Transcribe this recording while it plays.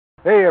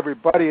Hey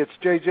everybody, it's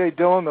J.J.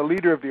 Dillon, the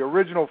leader of the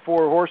original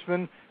Four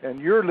Horsemen, and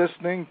you're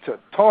listening to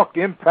Talk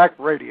Impact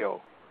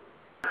Radio.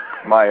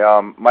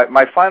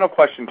 My final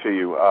question to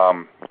you,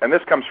 and this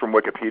comes from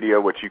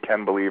Wikipedia, which you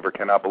can believe or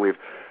cannot believe.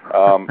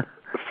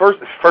 First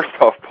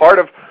off, part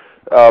of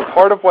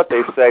what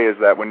they say is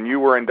that when you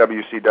were in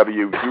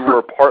WCW, you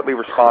were partly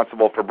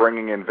responsible for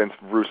bringing in Vince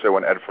Russo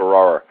and Ed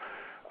Ferrara.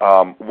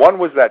 One,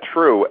 was that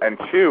true? And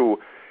two,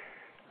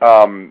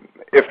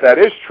 if that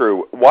is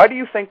true, why do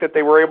you think that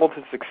they were able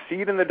to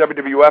succeed in the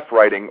WWF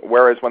writing,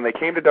 whereas when they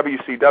came to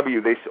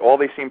WCW, all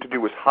they seemed to do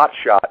was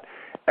hotshot,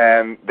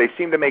 and they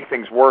seemed to make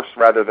things worse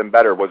rather than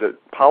better? Was it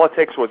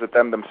politics? Was it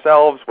them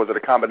themselves? Was it a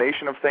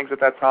combination of things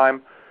at that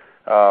time?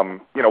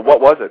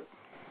 What was it?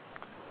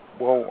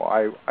 Well,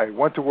 I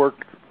went to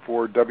work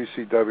for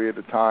WCW at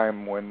the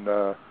time when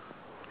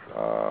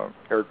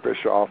Eric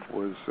Bischoff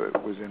was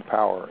in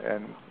power,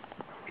 and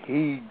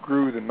he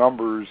grew the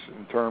numbers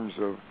in terms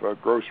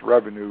of gross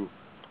revenue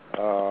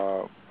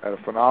at a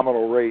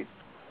phenomenal rate.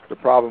 The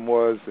problem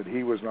was that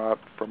he was not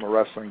from a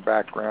wrestling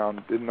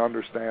background, didn't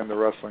understand the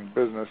wrestling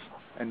business,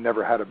 and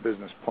never had a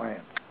business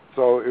plan.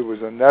 So it was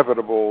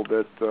inevitable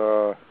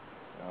that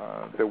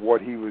that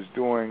what he was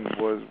doing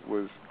was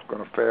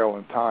going to fail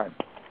in time.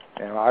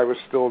 And I was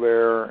still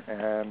there,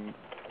 and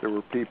there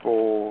were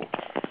people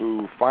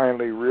who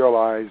finally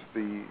realized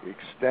the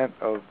extent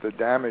of the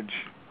damage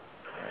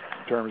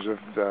in terms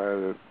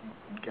of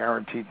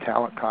guaranteed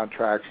talent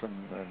contracts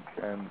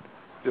and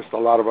just a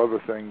lot of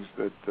other things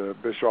that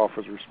Bischoff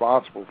was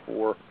responsible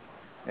for.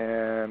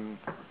 And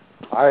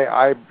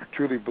I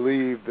truly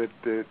believe that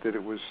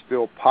it was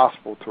still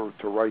possible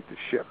to right the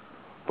ship,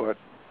 but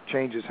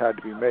changes had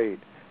to be made.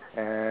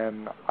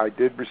 And I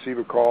did receive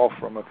a call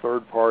from a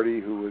third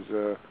party who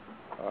was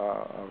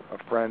a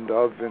friend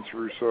of Vince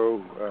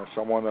Russo,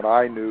 someone that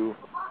I knew,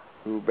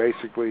 who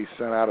basically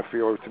sent out a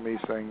feeler to me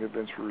saying that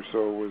Vince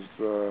Russo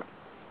was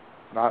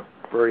not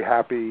very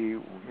happy,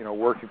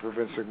 working for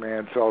Vince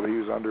McMahon, felt he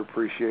was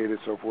underappreciated,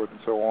 so forth and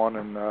so on,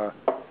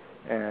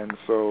 and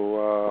so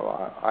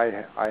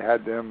I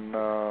had them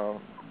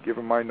give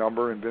him my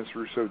number, and Vince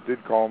Russo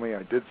did call me.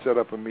 I did set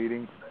up a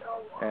meeting,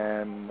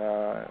 and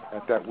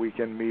at that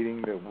weekend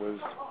meeting, that was,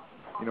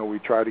 we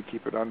tried to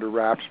keep it under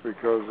wraps,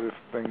 because if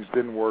things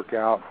didn't work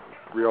out,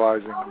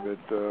 realizing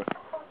that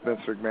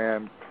Vince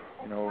McMahon,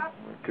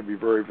 could be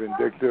very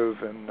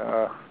vindictive, and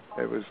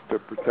it was to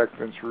protect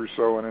Vince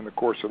Russo. And in the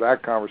course of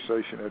that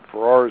conversation, Ed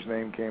Ferrara's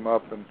name came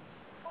up, and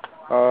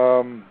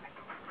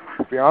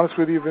to be honest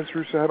with you, Vince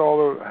Russo had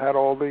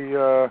all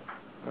the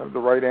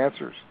right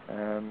answers,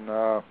 and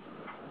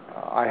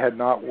I had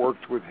not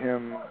worked with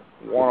him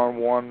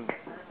one-on-one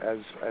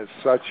as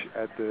such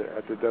at the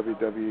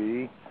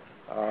WWE,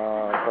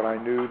 but I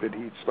knew that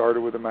he'd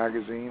started with a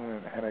magazine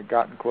and had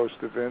gotten close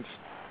to Vince,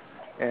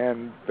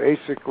 and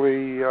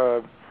basically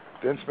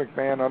Vince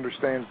McMahon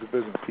understands the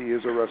business. He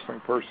is a wrestling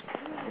person.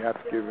 You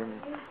have to give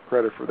him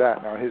credit for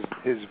that. Now,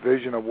 his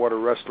vision of what a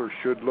wrestler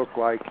should look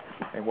like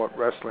and what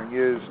wrestling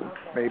is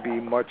may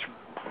be much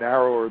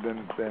narrower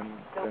than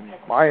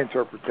my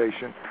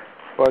interpretation,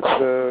 but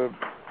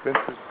Vince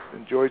has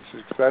enjoyed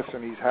success,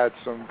 and he's had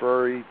some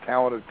very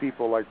talented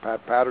people like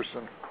Pat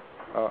Patterson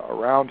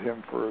around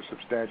him for a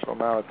substantial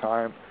amount of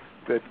time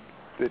that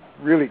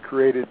really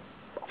created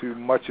to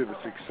much of the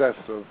success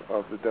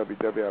of the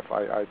WWF.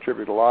 I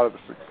attribute a lot of the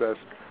success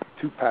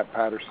to Pat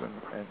Patterson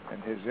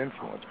and his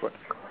influence. But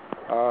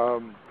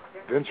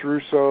Vince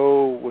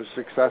Russo was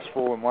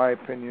successful, in my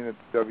opinion, at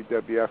the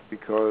WWF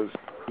because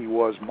he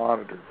was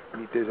monitored.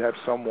 He did have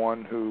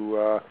someone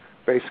who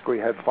basically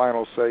had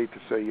final say to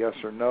say yes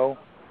or no.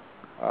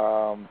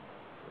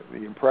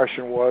 The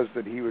impression was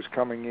that he was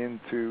coming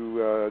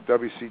into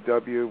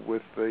WCW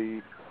with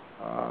the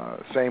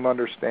same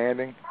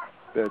understanding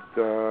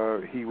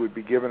that he would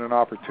be given an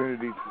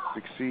opportunity to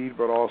succeed,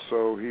 but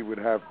also he would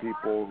have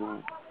people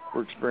who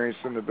were experienced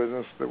in the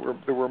business that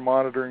were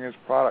monitoring his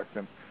product.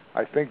 And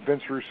I think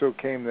Vince Russo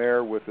came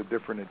there with a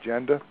different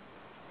agenda.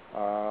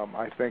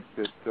 I think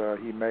that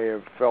he may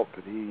have felt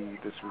that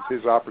this was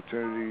his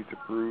opportunity to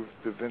prove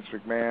to Vince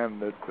McMahon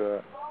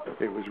that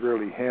it was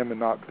really him and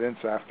not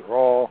Vince after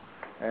all.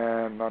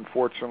 And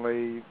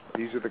unfortunately,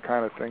 these are the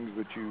kind of things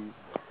that you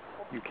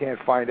can't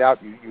find out.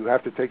 You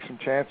have to take some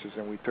chances,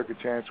 and we took a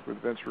chance with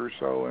Vince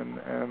Russo, and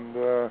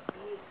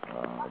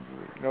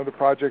the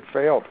project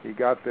failed. He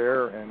got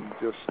there and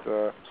just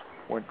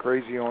went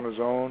crazy on his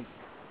own,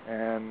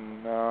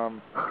 and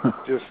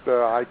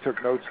I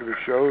took notes of the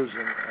shows,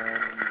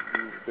 and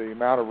the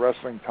amount of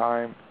wrestling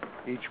time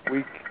each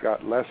week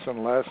got less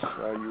and less.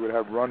 You would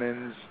have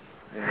run-ins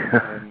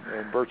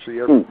in virtually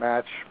every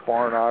match,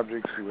 foreign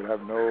objects. You would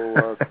have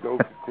no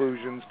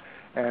conclusions,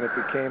 and it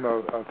became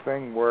a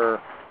thing where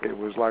it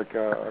was like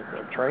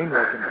a train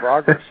wreck in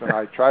progress. And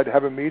I tried to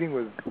have a meeting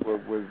with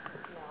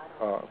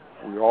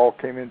we all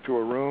came into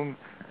a room,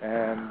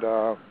 and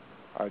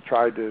I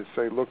tried to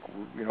say, look,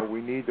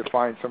 we need to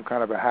find some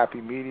kind of a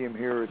happy medium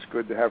here. It's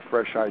good to have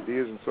fresh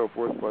ideas and so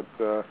forth, but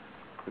the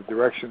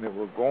direction that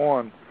we're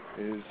going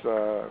is,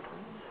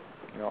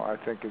 I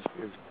think is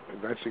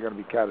eventually going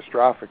to be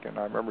catastrophic. And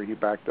I remember he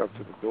backed up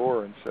to the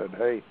door and said,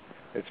 "Hey,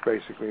 it's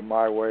basically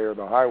my way or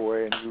the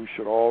highway, and you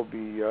should all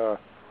be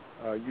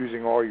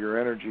using all your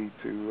energy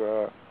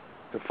to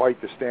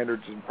fight the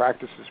standards and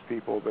practices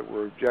people that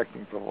were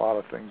objecting to a lot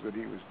of things that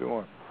he was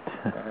doing."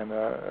 And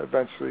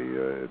eventually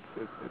it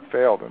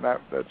failed, and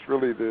that's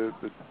really the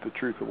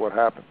truth of what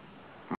happened.